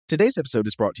Today's episode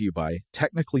is brought to you by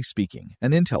Technically Speaking,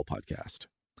 an Intel podcast.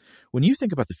 When you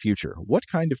think about the future, what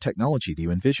kind of technology do you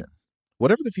envision?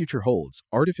 Whatever the future holds,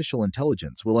 artificial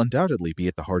intelligence will undoubtedly be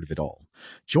at the heart of it all.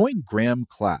 Join Graham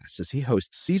Class as he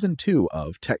hosts Season 2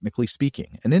 of Technically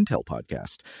Speaking, an Intel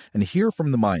podcast, and hear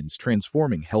from the minds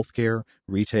transforming healthcare,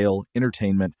 retail,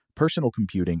 entertainment, personal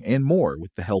computing, and more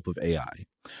with the help of AI.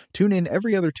 Tune in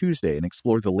every other Tuesday and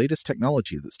explore the latest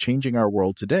technology that's changing our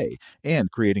world today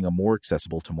and creating a more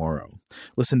accessible tomorrow.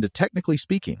 Listen to Technically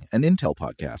Speaking, an Intel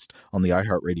podcast on the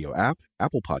iHeartRadio app,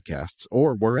 Apple Podcasts,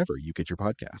 or wherever you get your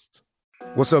podcasts.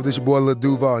 What's up, this your boy Lil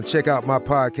Duval, and check out my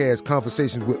podcast,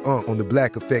 Conversations with Unc, on the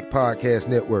Black Effect Podcast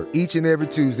Network. Each and every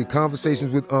Tuesday,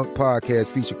 Conversations with Unc podcast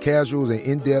feature casuals and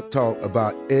in-depth talk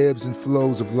about ebbs and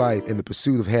flows of life and the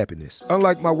pursuit of happiness.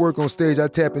 Unlike my work on stage, I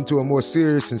tap into a more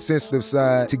serious and sensitive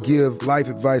side to give life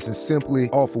advice and simply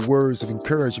offer words of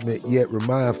encouragement, yet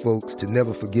remind folks to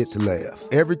never forget to laugh.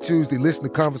 Every Tuesday, listen to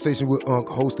Conversations with Unc,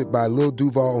 hosted by Lil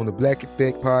Duval on the Black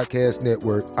Effect Podcast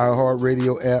Network,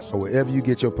 iHeartRadio app, or wherever you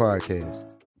get your podcasts.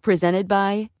 Presented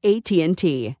by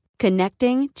AT&T.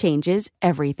 Connecting changes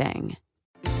everything.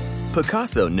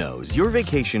 Pacaso knows your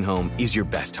vacation home is your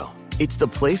best home. It's the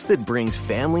place that brings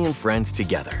family and friends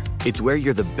together. It's where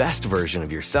you're the best version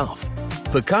of yourself.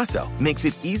 Pacaso makes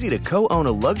it easy to co-own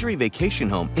a luxury vacation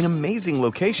home in amazing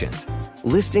locations.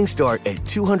 Listings start at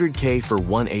 $200K for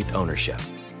 1/8 ownership.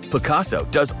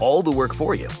 Pacaso does all the work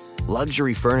for you.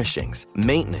 Luxury furnishings,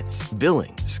 maintenance,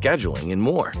 billing, scheduling, and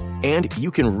more. And you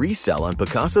can resell on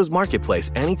Pacaso's marketplace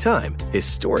anytime,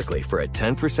 historically for a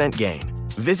 10% gain.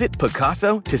 Visit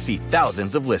Pacaso to see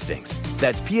thousands of listings.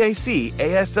 That's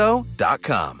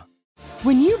PACASO.com.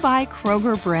 When you buy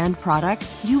Kroger brand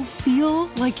products, you feel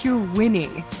like you're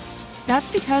winning. That's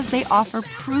because they offer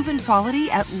proven quality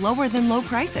at lower than low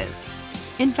prices.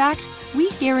 In fact,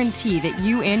 we guarantee that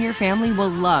you and your family will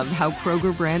love how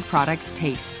Kroger brand products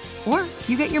taste. Or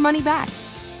you get your money back.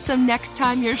 So next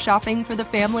time you're shopping for the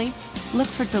family, look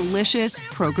for delicious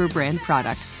Kroger brand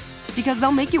products, because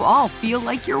they'll make you all feel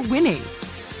like you're winning.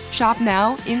 Shop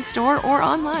now, in-store, or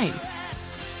online.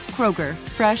 Kroger,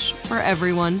 fresh for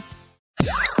everyone.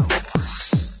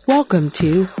 Welcome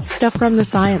to Stuff from the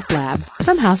Science Lab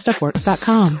from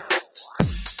HowStuffWorks.com.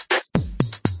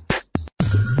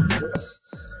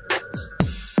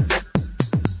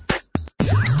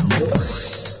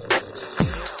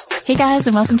 Hey guys,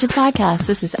 and welcome to the podcast.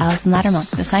 This is Allison Lattermilk,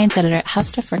 the science editor at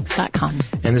HowStuffWorks.com.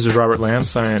 And this is Robert Lamb,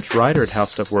 science writer at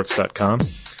HowStuffWorks.com.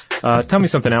 Tell me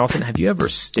something, Allison. Have you ever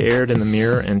stared in the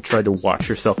mirror and tried to watch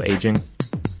yourself aging?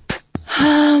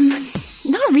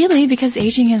 Not really, because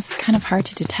aging is kind of hard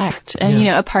to detect. And, you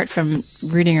know, apart from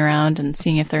rooting around and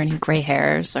seeing if there are any gray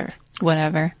hairs or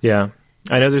whatever. Yeah.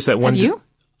 I know there's that one. Have you?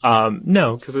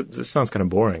 No, because it sounds kind of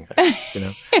boring, you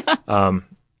know.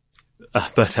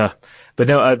 But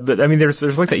I mean, there's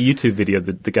like that YouTube video,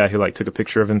 the guy who like took a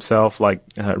picture of himself, like,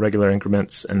 regular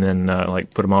increments and then,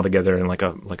 like put them all together in like a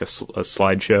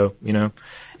slideshow, you know?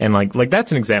 And like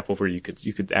that's an example where you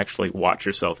could actually watch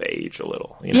yourself age a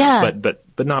little, you know? Yeah.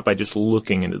 But not by just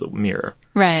looking into the mirror.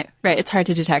 Right. It's hard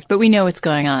to detect, but we know what's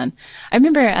going on. I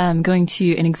remember, going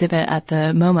to an exhibit at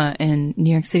the MoMA in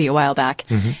New York City a while back,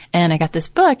 and I got this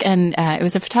book, and, it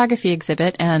was a photography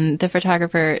exhibit, and the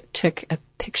photographer took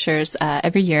pictures,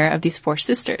 every year of these 4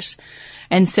 sisters.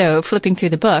 And so flipping through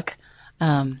the book,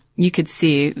 you could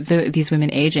see these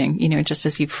women aging, you know, just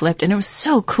as you flipped. And it was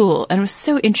so cool. And it was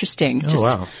so interesting.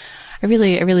 Wow. I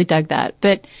really dug that.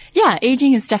 But yeah,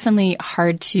 aging is definitely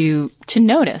hard to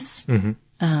notice.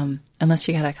 Unless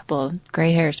you got a couple of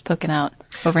gray hairs poking out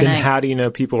overnight. Then how do you know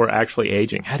people are actually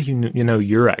aging? How do you know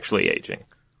you're actually aging?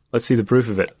 Let's see the proof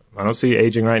of it. I don't see you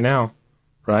aging right now,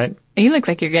 right? You look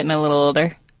like you're getting a little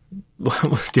older.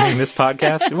 Doing this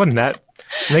podcast? It wasn't that.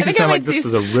 It makes it sound like this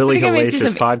is a really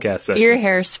hellacious podcast session. Ear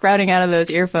hair sprouting out of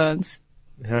those earphones.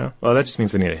 Yeah. Well, that just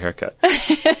means I need a haircut.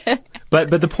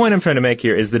 But the point I'm trying to make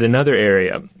here is that another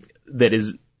area that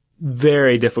is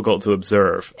very difficult to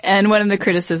observe. And one of the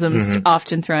criticisms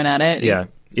often thrown at it. Yeah.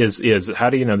 Is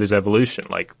how do you know there's evolution?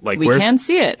 Like we can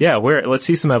see it. Yeah. Let's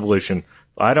see some evolution.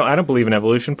 I don't believe in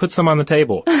evolution. Put some on the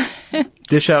table.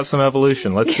 Dish out some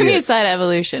evolution. Let's see Give me it. a side of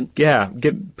evolution. Yeah.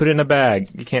 Put it in a bag.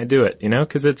 You can't do it, you know,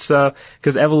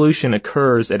 because evolution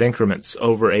occurs at increments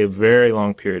over a very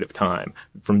long period of time,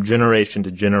 from generation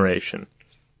to generation.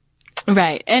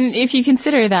 Right. And if you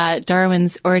consider that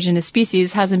Darwin's Origin of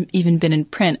Species hasn't even been in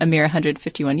print a mere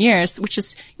 151 years, which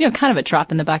is, you know, kind of a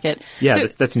drop in the bucket. Yeah, so,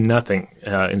 that's nothing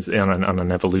on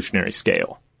an evolutionary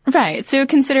scale. Right. So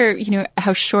consider, you know,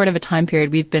 how short of a time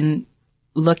period we've been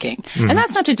looking. And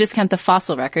that's not to discount the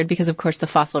fossil record, because of course the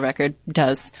fossil record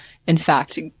does in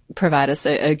fact provide us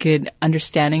a good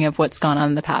understanding of what's gone on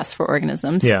in the past for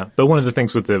organisms. Yeah, but one of the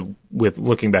things with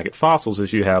looking back at fossils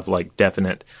is you have like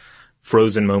definite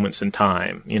frozen moments in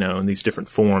time, you know, in these different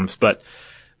forms, but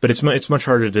it's much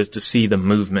harder to see the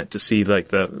movement, to see like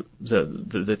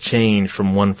the change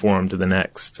from one form to the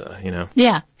next, you know.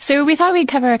 Yeah. So we thought we'd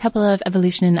cover a couple of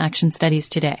evolution in action studies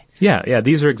today. Yeah.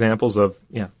 These are examples of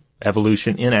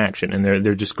evolution in action, and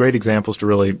they're just great examples to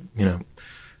really, you know,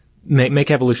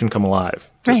 make evolution come alive,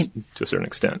 right, to a certain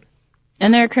extent.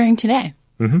 And they're occurring today.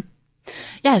 Mm-hmm.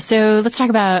 Yeah, so let's talk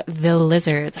about the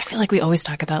lizards. I feel like we always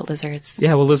talk about lizards.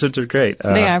 Yeah, well, lizards are great.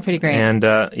 They are pretty great. And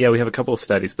we have a couple of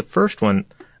studies. The first one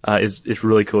is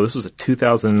really cool. This was a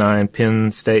 2009 Penn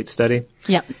State study.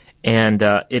 Yep. And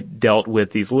it dealt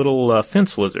with these little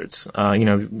fence lizards, you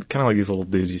know, kind of like these little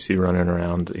dudes you see running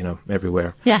around, you know,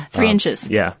 everywhere. Yeah, 3 inches.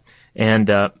 Yeah. And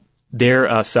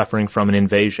they're suffering from an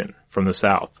invasion from the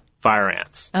south, fire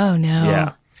ants. Oh, no.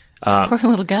 Yeah. These poor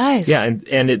little guys. Yeah,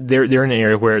 they're in an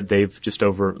area where they've just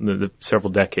over the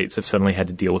several decades have suddenly had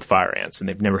to deal with fire ants, and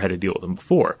they've never had to deal with them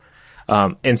before.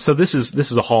 And so this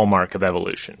is a hallmark of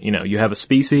evolution. You know, you have a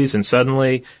species, and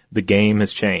suddenly the game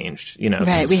has changed. You know,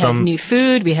 right? We have new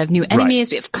food, we have new enemies,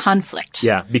 right. We have conflict.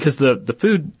 Yeah, because the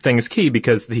food thing is key,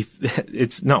 because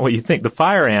it's not what you think. The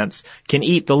fire ants can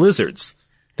eat the lizards.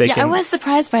 I was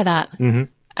surprised by that. Mm-hmm.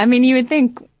 I mean, you would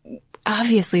think,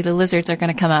 obviously the lizards are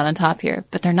going to come out on top here,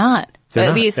 but they're not.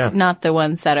 At least not the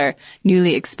ones that are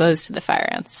newly exposed to the fire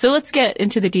ants. So let's get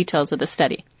into the details of the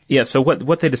study. Yeah, so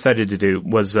what they decided to do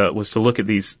was to look at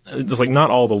these. It's like not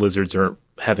all the lizards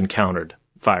have encountered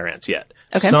fire ants yet.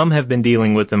 Okay. Some have been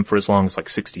dealing with them for as long as like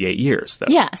 68 years, though.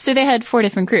 Yeah, so they had 4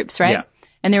 different groups, right? Yeah.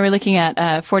 And they were looking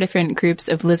at 4 different groups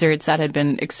of lizards that had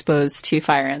been exposed to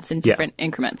fire ants in different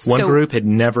increments. One group had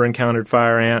never encountered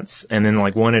fire ants, and then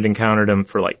like one had encountered them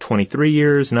for like 23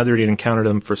 years, another had encountered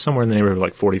them for somewhere in the neighborhood of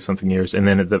like 40-something years, and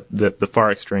then at the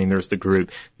far extreme, there's the group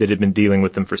that had been dealing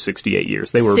with them for 68 years.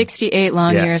 They were 68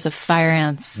 long years of fire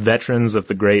ants. Veterans of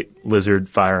the Great Lizard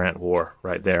Fire Ant War,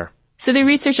 right there. So the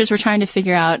researchers were trying to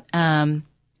figure out,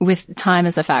 with time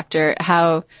as a factor,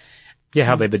 how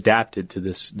they've adapted to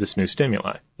this new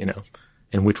stimuli, you know,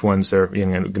 and which ones are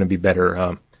going to be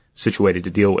better situated to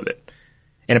deal with it.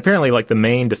 And apparently, like the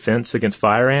main defense against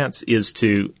fire ants is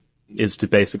to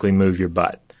basically move your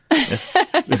butt,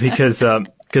 because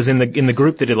in the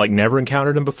group that had like never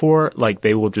encountered them before, like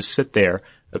they will just sit there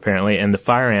apparently, and the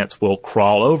fire ants will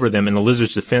crawl over them, and the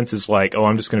lizard's defense is like, oh,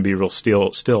 I'm just going to be real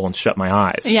still and shut my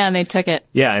eyes. Yeah, and they took it.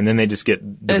 Yeah, and then they just get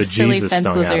the bejesus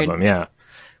stung out of them. Yeah.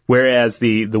 Whereas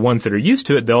the ones that are used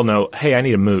to it, they'll know, hey, I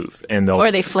need to move, and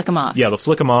or they flick them off. Yeah, they'll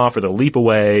flick them off, or they'll leap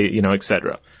away, you know,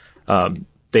 etc.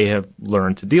 They have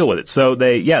learned to deal with it. So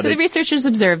the researchers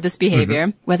observed this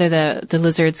behavior, whether the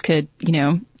lizards could, you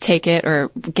know, take it or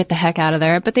get the heck out of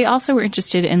there. But they also were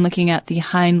interested in looking at the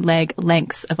hind leg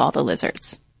lengths of all the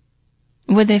lizards.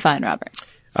 What did they find, Robert?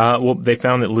 Well, they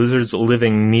found that lizards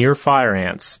living near fire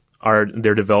ants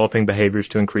they're developing behaviors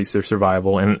to increase their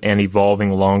survival and evolving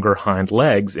longer hind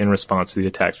legs in response to the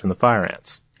attacks from the fire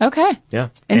ants. Okay. Yeah.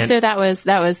 And so that was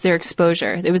their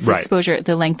exposure. It was the exposure,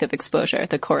 the length of exposure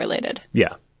that correlated.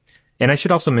 Yeah. And I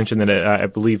should also mention that I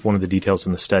believe one of the details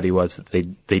in the study was that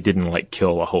they didn't like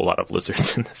kill a whole lot of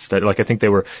lizards in the study. Like I think they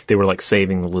were like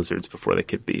saving the lizards before they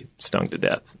could be stung to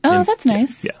death. Oh, that's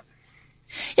nice. Yeah.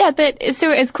 Yeah, but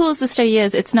so as cool as the study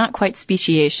is, it's not quite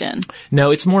speciation.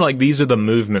 No, it's more like these are the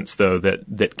movements, though,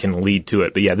 that can lead to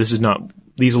it. But yeah,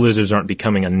 these lizards aren't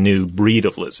becoming a new breed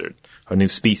of lizard, or a new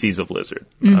species of lizard,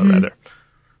 rather.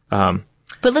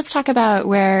 But let's talk about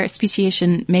where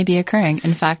speciation may be occurring,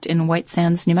 in fact, in White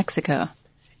Sands, New Mexico.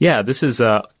 Yeah, this is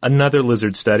another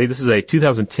lizard study. This is a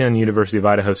 2010 University of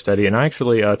Idaho study, and I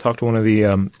actually talked to one of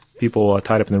the people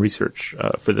tied up in the research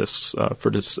for this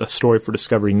story for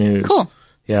Discovery News. Cool.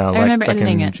 Yeah, I remember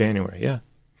editing it in January. Yeah,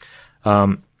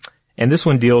 and this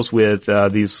one deals with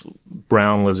these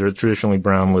brown lizards, traditionally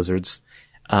brown lizards,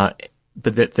 but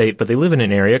they live in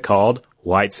an area called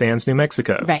White Sands, New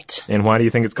Mexico. Right. And why do you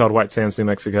think it's called White Sands, New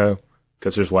Mexico?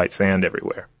 Because there's white sand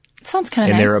everywhere. It sounds kind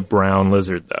of nice. And they're a brown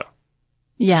lizard, though.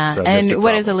 Yeah. So and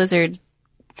what is a lizard?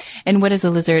 And what is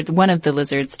a lizard? One of the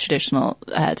lizard's traditional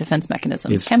defense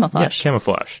mechanisms, camouflage. Yeah,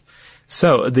 camouflage.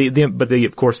 So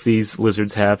of course, these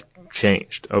lizards have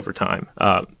changed over time,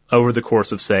 over the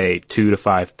course of say 2,000 to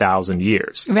 5,000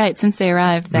 years. Right, since they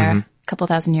arrived there a couple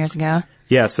thousand years ago.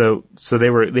 Yeah, so they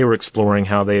were exploring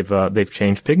how they've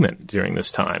changed pigment during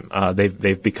this time.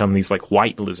 They've become these like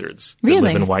white lizards that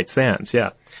live in white sands.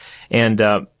 Yeah, and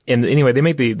anyway, they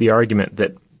made the argument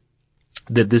that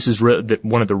this is that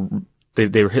one of the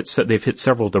they've hit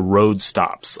several of the road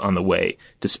stops on the way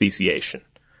to speciation.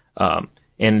 They've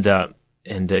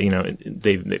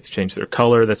changed their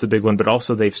color. That's a big one. But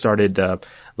also they've started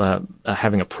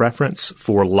having a preference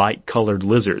for light-colored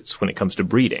lizards when it comes to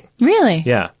breeding. Really?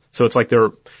 Yeah. So it's like they're,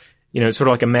 it's sort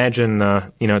of like imagine,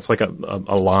 it's like a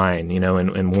line,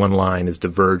 and one line is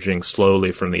diverging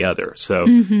slowly from the other. So,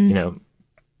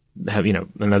 have,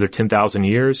 another 10,000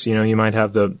 years, you might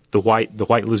have the white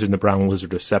lizard and the brown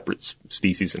lizard are separate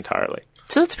species entirely.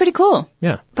 So that's pretty cool.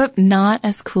 Yeah. But not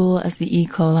as cool as the E.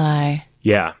 coli.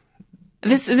 Yeah.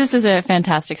 This is a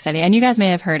fantastic study, and you guys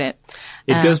may have heard it.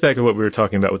 It goes back to what we were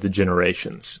talking about with the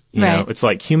generations. You Right. know, it's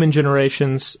like human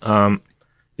generations.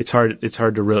 It's hard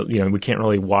to really, we can't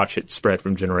really watch it spread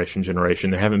from generation to generation.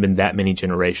 There haven't been that many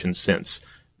generations since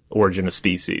origin of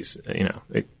species,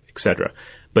 et cetera.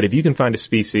 But if you can find a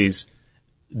species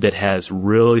that has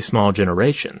really small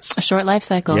generations, A short life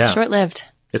cycle, Yeah. short-lived.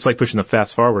 it's like pushing the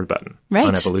fast forward button Right.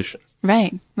 on evolution.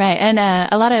 Right. And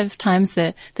a lot of times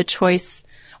the choice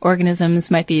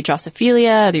organisms might be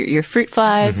Drosophila, your fruit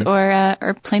flies,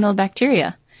 or plain old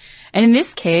bacteria. And in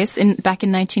this case, back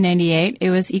in 1998, it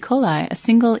was E. coli, a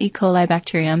single E. coli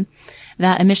bacterium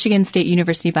that a Michigan State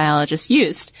University biologist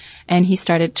used, and he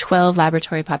started 12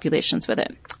 laboratory populations with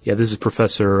it. Yeah, this is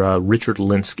Professor Richard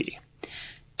Lenski.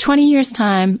 20 years'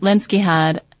 time, Lenski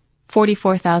had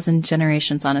 44,000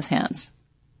 generations on his hands.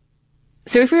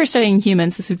 So if we were studying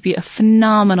humans, this would be a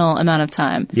phenomenal amount of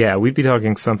time. Yeah, we'd be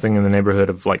talking something in the neighborhood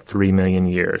of like 3 million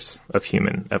years of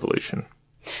human evolution.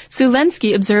 So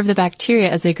Lenski observed the bacteria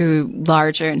as they grew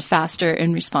larger and faster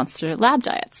in response to lab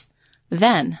diets.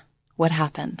 Then, what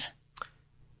happened?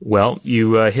 Well,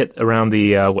 you hit around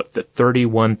the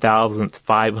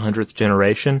 31,500th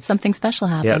generation. Something special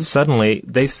happened. Yeah, suddenly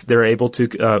they're able to,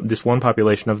 this one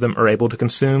population of them are able to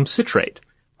consume citrate,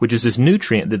 which is this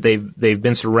nutrient that they've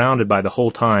been surrounded by the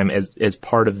whole time as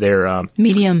part of their,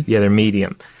 Medium. Yeah, their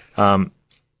medium.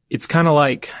 It's kind of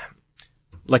like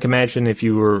imagine if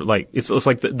you were like, it's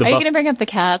like the Are you going to bring up the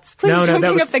cats? Please don't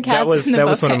bring up the cats in the that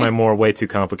was one of buffet. my more way too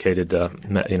complicated,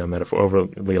 metaphor,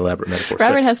 overly elaborate metaphors.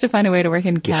 Robert has to find a way to work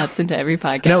in cats into every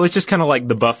podcast. No, it's just kind of like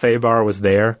the buffet bar was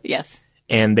there. Yes.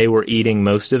 And they were eating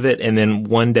most of it, and then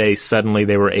one day suddenly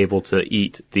they were able to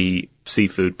eat the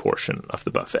seafood portion of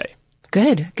the buffet.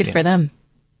 Good for them.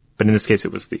 But in this case,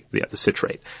 it was the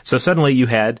citrate. So suddenly you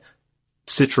had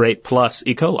citrate plus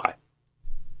E. coli.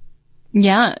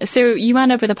 Yeah. So you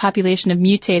wound up with a population of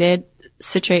mutated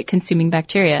citrate-consuming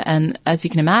bacteria. And as you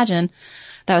can imagine,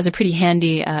 that was a pretty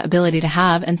handy ability to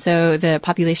have. And so the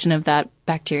population of that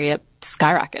bacteria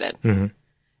skyrocketed. Mm-hmm.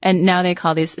 And now they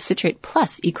call these citrate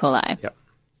plus E. coli. Yep.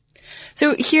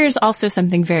 So here's also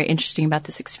something very interesting about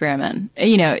this experiment.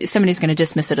 Somebody's going to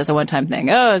dismiss it as a one-time thing.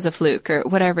 Oh, as a fluke or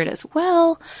whatever it is.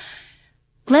 Well,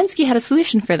 Lenski had a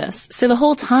solution for this. So the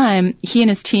whole time, he and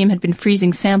his team had been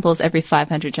freezing samples every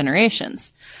 500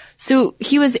 generations. So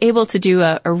he was able to do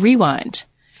a rewind.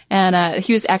 And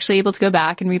he was actually able to go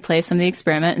back and replay some of the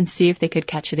experiment and see if they could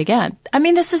catch it again. I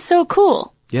mean, this is so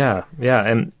cool. Yeah.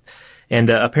 And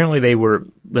apparently they were,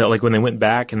 like when they went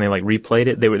back and they like replayed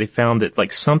it, they found that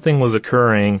like something was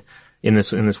occurring in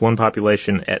this one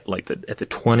population at like at the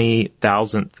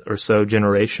 20,000th or so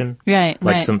generation. Right.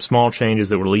 Like some small changes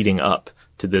that were leading up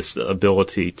to this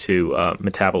ability to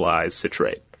metabolize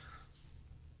citrate.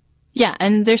 Yeah,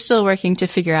 and they're still working to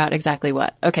figure out exactly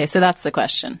what. Okay, so that's the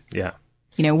question. Yeah.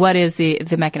 What is the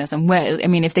mechanism?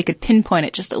 If they could pinpoint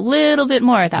it just a little bit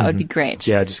more, that would be great.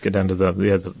 Yeah, just get down to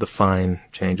the fine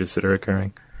changes that are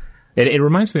occurring. It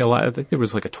reminds me a lot. I think there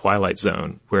was like a Twilight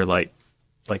Zone where like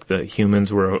the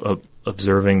humans were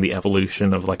observing the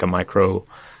evolution of like a micro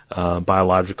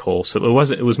biological. So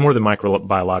it was more than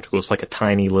microbiological. It's like a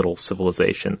tiny little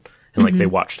civilization, and like they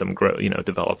watched them grow,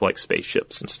 develop like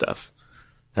spaceships and stuff.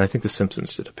 And I think The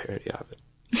Simpsons did a parody of it.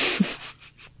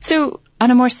 So,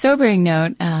 on a more sobering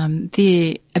note,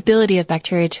 the ability of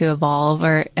bacteria to evolve,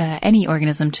 or any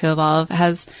organism to evolve,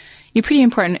 has pretty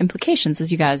important implications,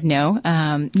 as you guys know.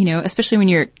 Especially when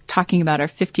you're talking about our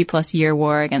 50-plus year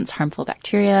war against harmful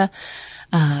bacteria.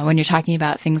 When you're talking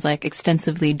about things like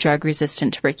extensively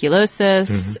drug-resistant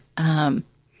tuberculosis. And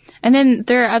then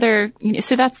there are other,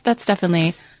 so that's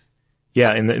definitely.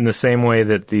 Yeah, in the same way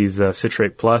that these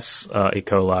citrate plus E.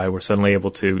 coli were suddenly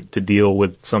able to deal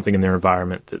with something in their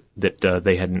environment that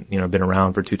they hadn't been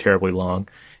around for too terribly long.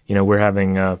 We're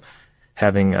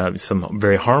having some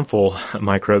very harmful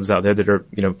microbes out there that are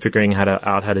figuring out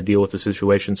how to deal with the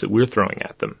situations that we're throwing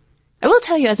at them. I will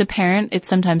tell you, as a parent, it's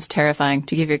sometimes terrifying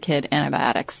to give your kid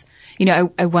antibiotics.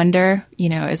 I wonder,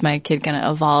 is my kid going to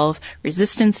evolve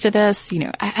resistance to this?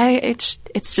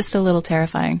 It's just a little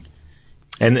terrifying.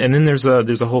 And then there's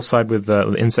a whole side with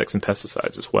insects and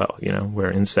pesticides as well,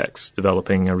 where insects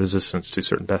developing a resistance to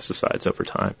certain pesticides over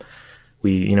time.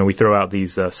 We throw out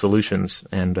these solutions,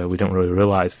 and we don't really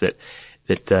realize that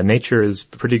nature is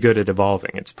pretty good at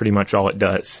evolving. It's pretty much all it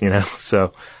does,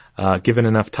 So given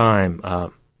enough time,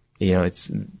 it's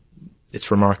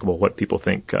remarkable what people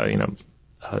think,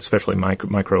 especially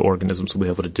microorganisms will be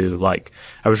able to do. Like,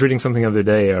 I was reading something the other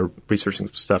day, researching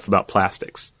some stuff about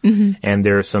plastics, and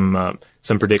there are some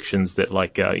predictions that,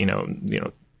 like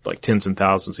tens and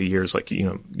thousands of years,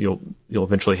 you'll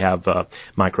eventually have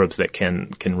microbes that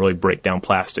can really break down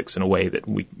plastics in a way that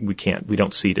we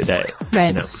don't see today,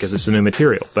 right? Because it's a new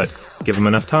material. But give them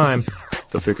enough time,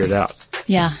 they'll figure it out.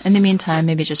 Yeah. In the meantime,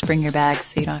 maybe just bring your bags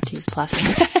so you don't have to use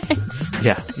plastic bags.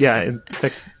 Yeah. In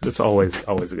fact, that's always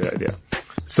a good idea.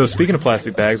 So speaking of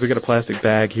plastic bags, we got a plastic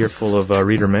bag here full of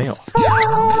reader mail.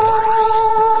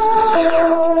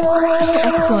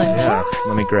 Excellent. Yeah.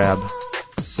 Let me grab.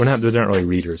 They're not really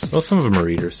readers. Well, some of them are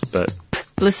readers, but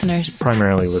listeners.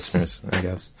 Primarily listeners, I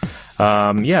guess.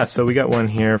 So we got one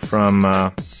here from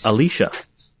Alicia.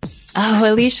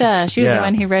 Oh, Alicia. She was the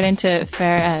one who wrote into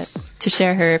Fair to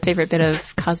share her favorite bit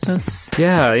of Cosmos.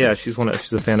 Yeah. She's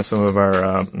a fan of some of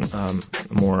our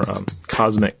more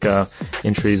cosmic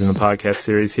entries in the podcast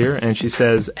series here, and she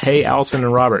says, "Hey, Allison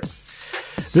and Robert.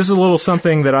 This is a little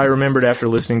something that I remembered after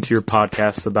listening to your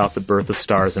podcasts about the birth of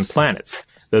stars and planets.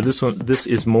 Though this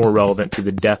is more relevant to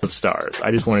the death of stars.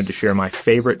 I just wanted to share my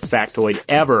favorite factoid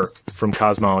ever from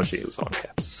cosmology." It was all in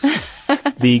caps.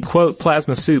 The, quote,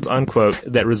 plasma soup, unquote,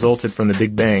 that resulted from the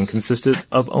Big Bang consisted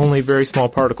of only very small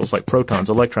particles like protons,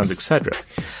 electrons, etc.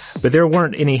 But there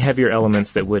weren't any heavier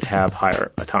elements that would have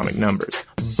higher atomic numbers.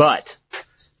 But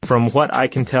from what I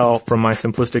can tell from my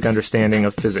simplistic understanding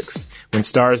of physics, when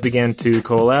stars began to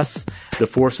coalesce, the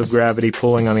force of gravity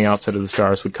pulling on the outside of the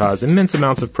stars would cause immense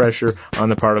amounts of pressure on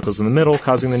the particles in the middle,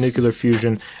 causing the nuclear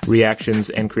fusion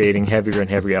reactions and creating heavier and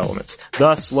heavier elements.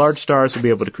 Thus, large stars would be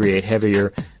able to create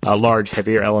heavier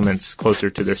elements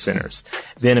closer to their centers.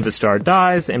 Then if a star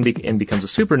dies and becomes a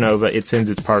supernova, it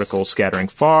sends its particles scattering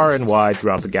far and wide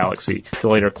throughout the galaxy to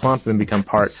later clump and become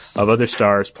part of other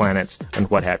stars, planets, and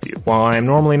what have you. While I am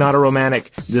normally not a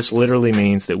romantic, this literally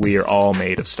means that we are all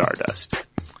made of stardust.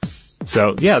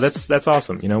 So yeah, that's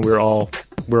awesome. We're all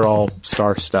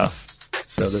star stuff.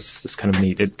 So that's kind of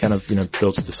neat. It kind of,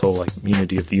 builds this whole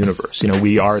unity of the universe.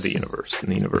 We are the universe and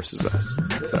the universe is us.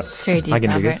 So it's very deep, I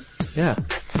can Robert. dig it. Yeah.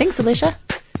 Thanks, Alicia.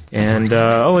 And,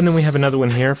 and then we have another one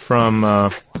here from, I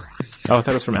thought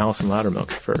it was from Allison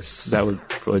Loudermilk at first. That would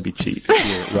probably be cheap if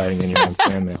you were writing in your own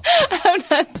fan mail. I'm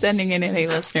not sending in any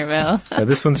listener mail.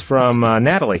 This one's from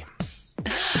Natalie.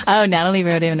 Oh, Natalie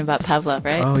wrote in about Pavlov,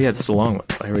 right? Oh, yeah, this is a long one.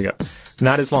 Here we go.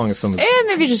 Not as long as some of them. And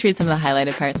maybe just read some of the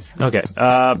highlighted parts. Okay.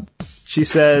 She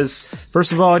says,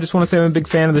 first of all, I just want to say I'm a big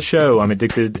fan of the show. I'm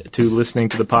addicted to listening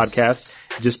to the podcast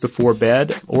just before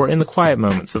bed or in the quiet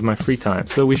moments of my free time.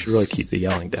 So we should really keep the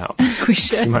yelling down. We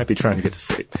should. She might be trying to get to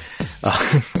sleep.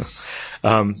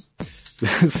 I'll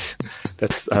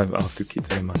have to keep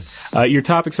that in mind. Your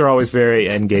topics are always very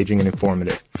engaging and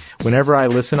informative. Whenever I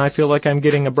listen, I feel like I'm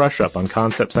getting a brush up on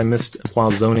concepts I missed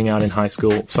while zoning out in high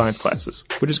school science classes,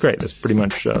 which is great. That's pretty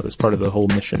much, that's part of the whole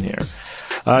mission here.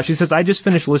 She says, I just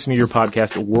finished listening to your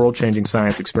podcast, World Changing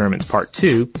Science Experiments Part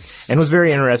 2, and was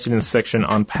very interested in the section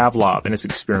on Pavlov and his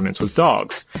experiments with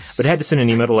dogs, but had to send an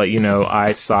email to let you know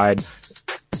a side of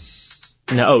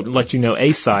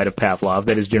Pavlov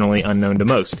that is generally unknown to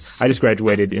most. I just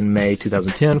graduated in May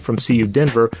 2010 from CU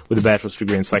Denver with a bachelor's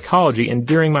degree in psychology, and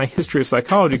during my history of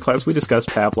psychology class, we discussed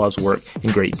Pavlov's work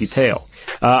in great detail.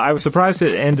 I was surprised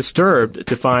and disturbed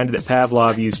to find that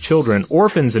Pavlov used children,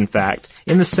 orphans in fact,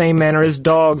 in the same manner as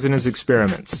dogs in his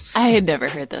experiments. I had never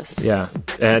heard this. Yeah.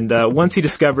 And once he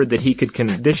discovered that he could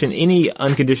condition any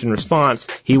unconditioned response,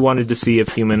 he wanted to see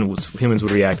if humans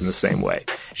would react in the same way.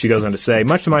 She goes on to say,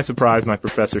 much to my surprise, my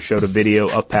professor showed a video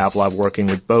of Pavlov working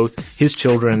with both his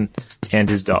children and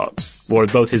his dogs. Or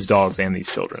both his dogs and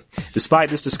these children. Despite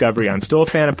this discovery, I'm still a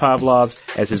fan of Pavlov's,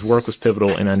 as his work was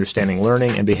pivotal in understanding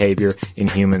learning and behavior in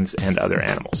humans and other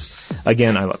animals.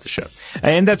 Again, I love the show.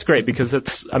 And that's great because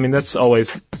that's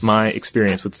always my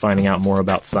experience with finding out more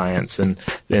about science and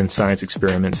science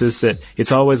experiments is that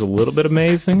it's always a little bit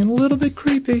amazing and a little bit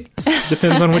creepy.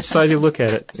 Depends on which side you look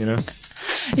at it,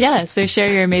 Yeah, so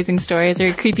share your amazing stories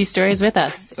or creepy stories with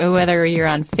us. Whether you're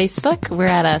on Facebook, we're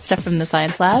at Stuff from the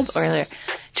Science Lab, or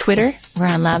Twitter, we're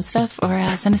on Lab Stuff, or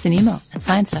send us an email at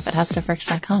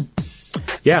sciencestuff@howstuffworks.com.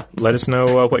 Yeah, let us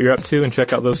know what you're up to and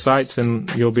check out those sites and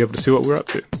you'll be able to see what we're up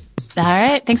to. All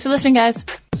right, thanks for listening, guys.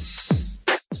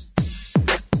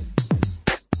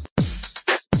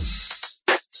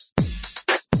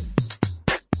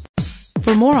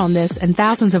 For more on this and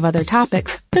thousands of other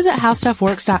topics, visit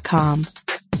HowStuffWorks.com.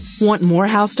 Want more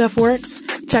How Stuff Works?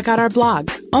 Check out our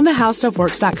blogs on the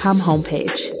HowStuffWorks.com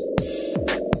homepage.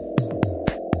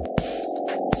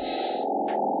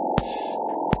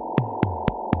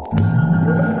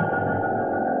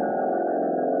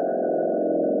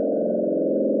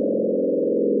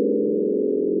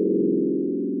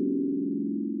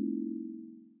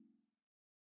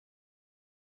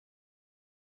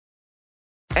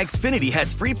 Xfinity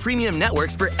has free premium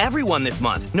networks for everyone this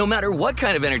month, no matter what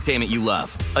kind of entertainment you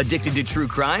love. Addicted to true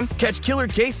crime? Catch killer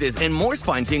cases and more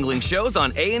spine-tingling shows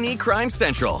on A&E Crime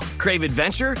Central. Crave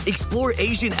adventure? Explore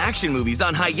Asian action movies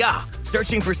on Hi-Ya.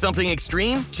 Searching for something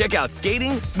extreme? Check out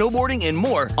skating, snowboarding, and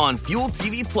more on Fuel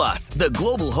TV Plus, the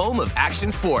global home of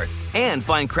action sports. And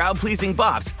find crowd-pleasing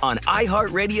bops on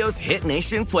iHeartRadio's Hit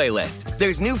Nation playlist.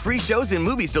 There's new free shows and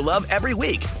movies to love every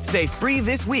week. Say free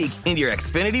this week in your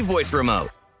Xfinity voice remote.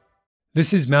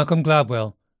 This is Malcolm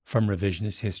Gladwell from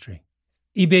Revisionist History.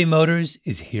 eBay Motors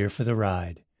is here for the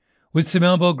ride. With some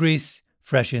elbow grease,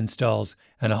 fresh installs,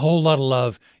 and a whole lot of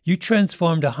love, you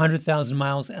transformed 100,000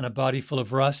 miles and a body full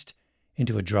of rust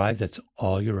into a drive that's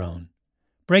all your own.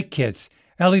 Brake kits,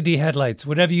 LED headlights,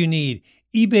 whatever you need,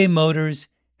 eBay Motors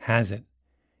has it.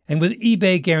 And with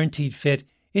eBay Guaranteed Fit,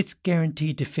 it's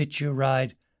guaranteed to fit your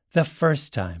ride the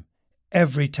first time,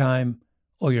 every time,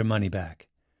 or your money back.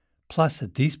 Plus,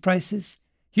 at these prices,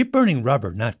 you're burning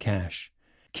rubber, not cash.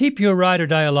 Keep your ride or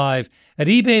die alive at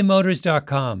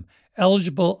ebaymotors.com.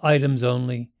 Eligible items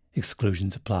only.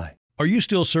 Exclusions apply. Are you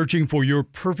still searching for your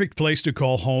perfect place to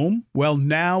call home? Well,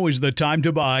 now is the time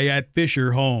to buy at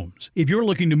Fisher Homes. If you're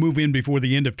looking to move in before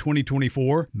the end of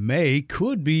 2024, May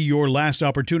could be your last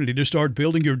opportunity to start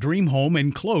building your dream home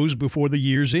and close before the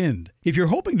year's end. If you're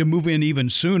hoping to move in even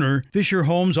sooner, Fisher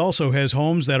Homes also has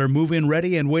homes that are move-in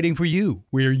ready and waiting for you,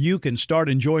 where you can start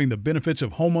enjoying the benefits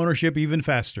of homeownership even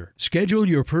faster. Schedule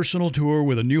your personal tour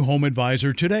with a new home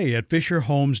advisor today at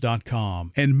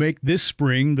FisherHomes.com and make this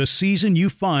spring the season you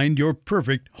find your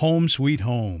perfect home sweet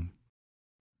home.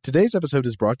 Today's episode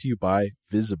is brought to you by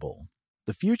Visible.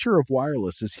 The future of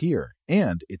wireless is here,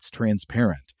 and it's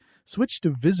transparent. Switch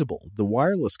to Visible, the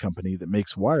wireless company that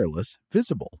makes wireless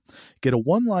visible. Get a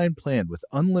one-line plan with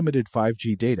unlimited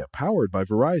 5G data powered by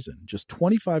Verizon, just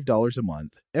 $25 a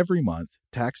month, every month,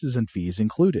 taxes and fees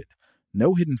included.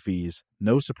 No hidden fees,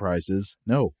 no surprises,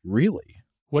 no, really.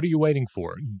 What are you waiting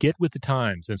for? Get with the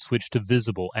times and switch to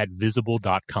Visible at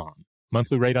Visible.com.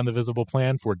 Monthly rate on the Visible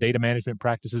plan for data management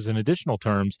practices and additional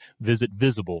terms, visit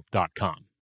Visible.com.